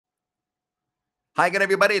Hi again,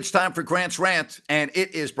 everybody. It's time for Grant's Rant, and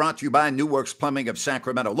it is brought to you by New Works Plumbing of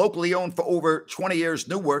Sacramento. Locally owned for over 20 years,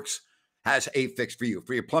 New Works has a fix for you.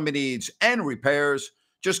 For your plumbing needs and repairs,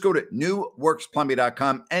 just go to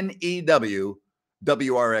newworksplumbing.com,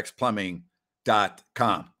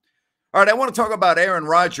 newwrxplumbing.com. All right, I want to talk about Aaron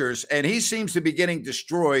Rodgers, and he seems to be getting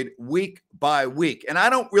destroyed week by week, and I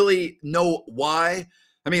don't really know why.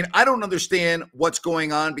 I mean, I don't understand what's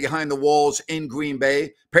going on behind the walls in Green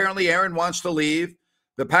Bay. Apparently, Aaron wants to leave.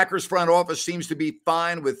 The Packers front office seems to be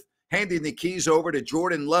fine with handing the keys over to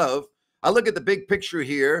Jordan Love. I look at the big picture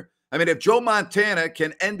here. I mean, if Joe Montana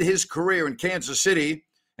can end his career in Kansas City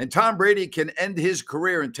and Tom Brady can end his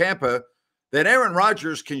career in Tampa, then Aaron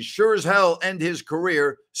Rodgers can sure as hell end his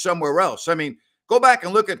career somewhere else. I mean, go back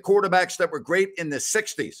and look at quarterbacks that were great in the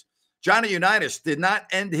 60s. Johnny Unitas did not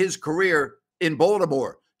end his career in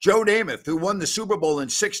Baltimore. Joe Namath, who won the Super Bowl in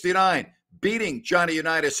 '69, beating Johnny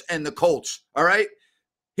Unitas and the Colts, all right?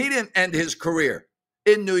 He didn't end his career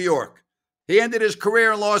in New York. He ended his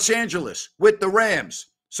career in Los Angeles with the Rams.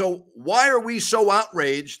 So why are we so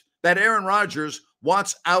outraged that Aaron Rodgers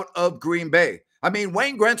wants out of Green Bay? I mean,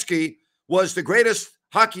 Wayne Gretzky was the greatest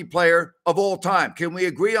hockey player of all time. Can we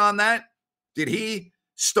agree on that? Did he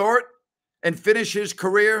start and finish his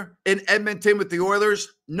career in Edmonton with the Oilers?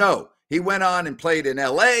 No. He went on and played in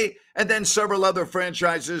L.A. and then several other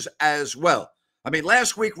franchises as well. I mean,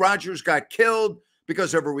 last week, Rodgers got killed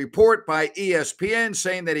because of a report by ESPN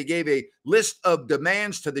saying that he gave a list of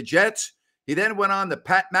demands to the Jets. He then went on the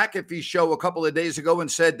Pat McAfee show a couple of days ago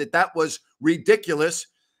and said that that was ridiculous.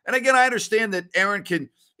 And again, I understand that Aaron can,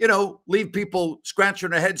 leave people scratching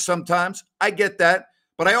their heads sometimes. I get that.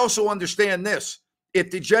 But I also understand this.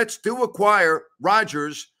 If the Jets do acquire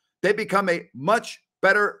Rodgers, they become a much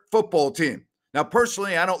better football team. Now,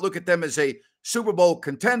 personally, I don't look at them as a Super Bowl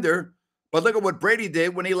contender, but look at what Brady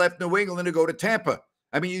did when he left New England to go to Tampa.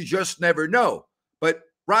 I mean, you just never know. But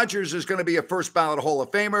Rodgers is going to be a first ballot Hall of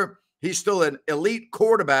Famer. He's still an elite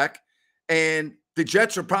quarterback, and the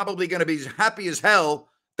Jets are probably going to be happy as hell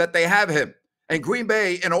that they have him. And Green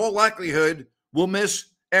Bay, in all likelihood, will miss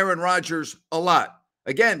Aaron Rodgers a lot.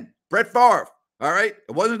 Again, Brett Favre, all right?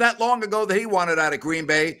 It wasn't that long ago that he wanted out of Green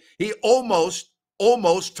Bay. He almost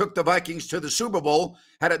took the Vikings to the Super Bowl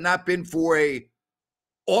had it not been for a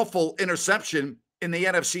awful interception in the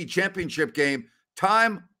NFC Championship game.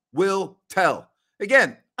 Time will tell.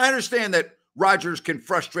 Again, I understand that Rodgers can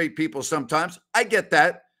frustrate people sometimes. I get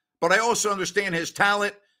that, but I also understand his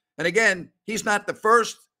talent. And again, he's not the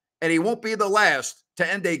first, and he won't be the last to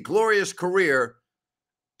end a glorious career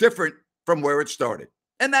different from where it started.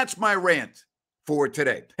 And that's my rant for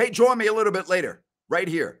today. Hey, join me a little bit later, right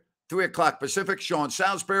here. 3 o'clock Pacific, Sean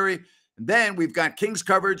Salisbury. And then we've got Kings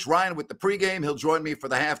coverage. Ryan with the pregame. He'll join me for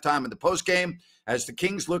the halftime and the postgame as the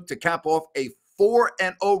Kings look to cap off a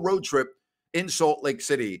 4-0 road trip in Salt Lake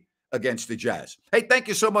City against the Jazz. Hey, thank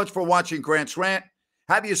you so much for watching Grant's Rant.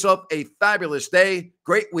 Have yourself a fabulous day,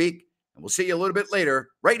 great week, and we'll see you a little bit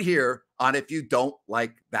later right here on If You Don't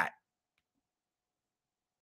Like That.